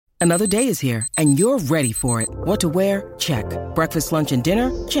Another day is here, and you're ready for it. What to wear? Check. Breakfast, lunch, and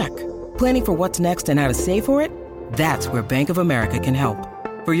dinner? Check. Planning for what's next and how to save for it? That's where Bank of America can help.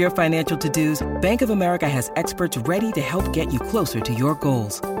 For your financial to-dos, Bank of America has experts ready to help get you closer to your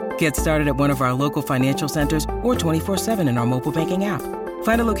goals. Get started at one of our local financial centers or 24/7 in our mobile banking app.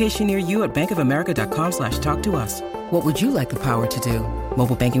 Find a location near you at bankofamerica.com/talktous. What would you like the power to do?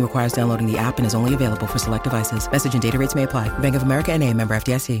 Mobile banking requires downloading the app and is only available for select devices. Message and data rates may apply. Bank of America N.A., member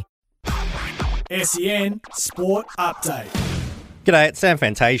FDIC. SEN Sport Update. G'day, it's Sam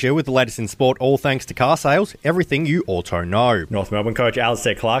Fantasia with the latest in sport, all thanks to car sales, everything you auto know. North Melbourne coach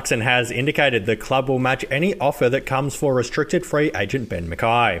Alistair Clarkson has indicated the club will match any offer that comes for restricted free agent Ben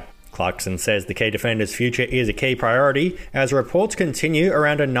Mackay. Clarkson says the key defender's future is a key priority as reports continue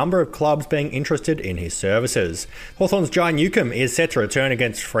around a number of clubs being interested in his services. Hawthorn's Jai Newcombe is set to return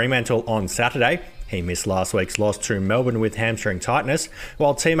against Fremantle on Saturday. He missed last week's loss to Melbourne with hamstring tightness,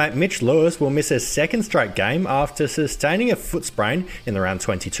 while teammate Mitch Lewis will miss a second straight game after sustaining a foot sprain in the round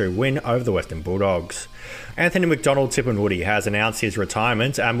 22 win over the Western Bulldogs. Anthony McDonald-Tipungwuti has announced his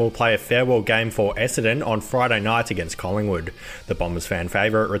retirement and will play a farewell game for Essendon on Friday night against Collingwood. The Bombers fan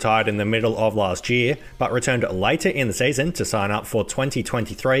favourite retired in the middle of last year, but returned later in the season to sign up for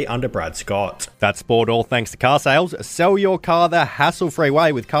 2023 under Brad Scott. That's sport all thanks to car sales. Sell your car the hassle-free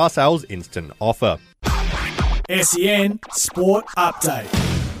way with car sales instant offer. SEN Sport Update.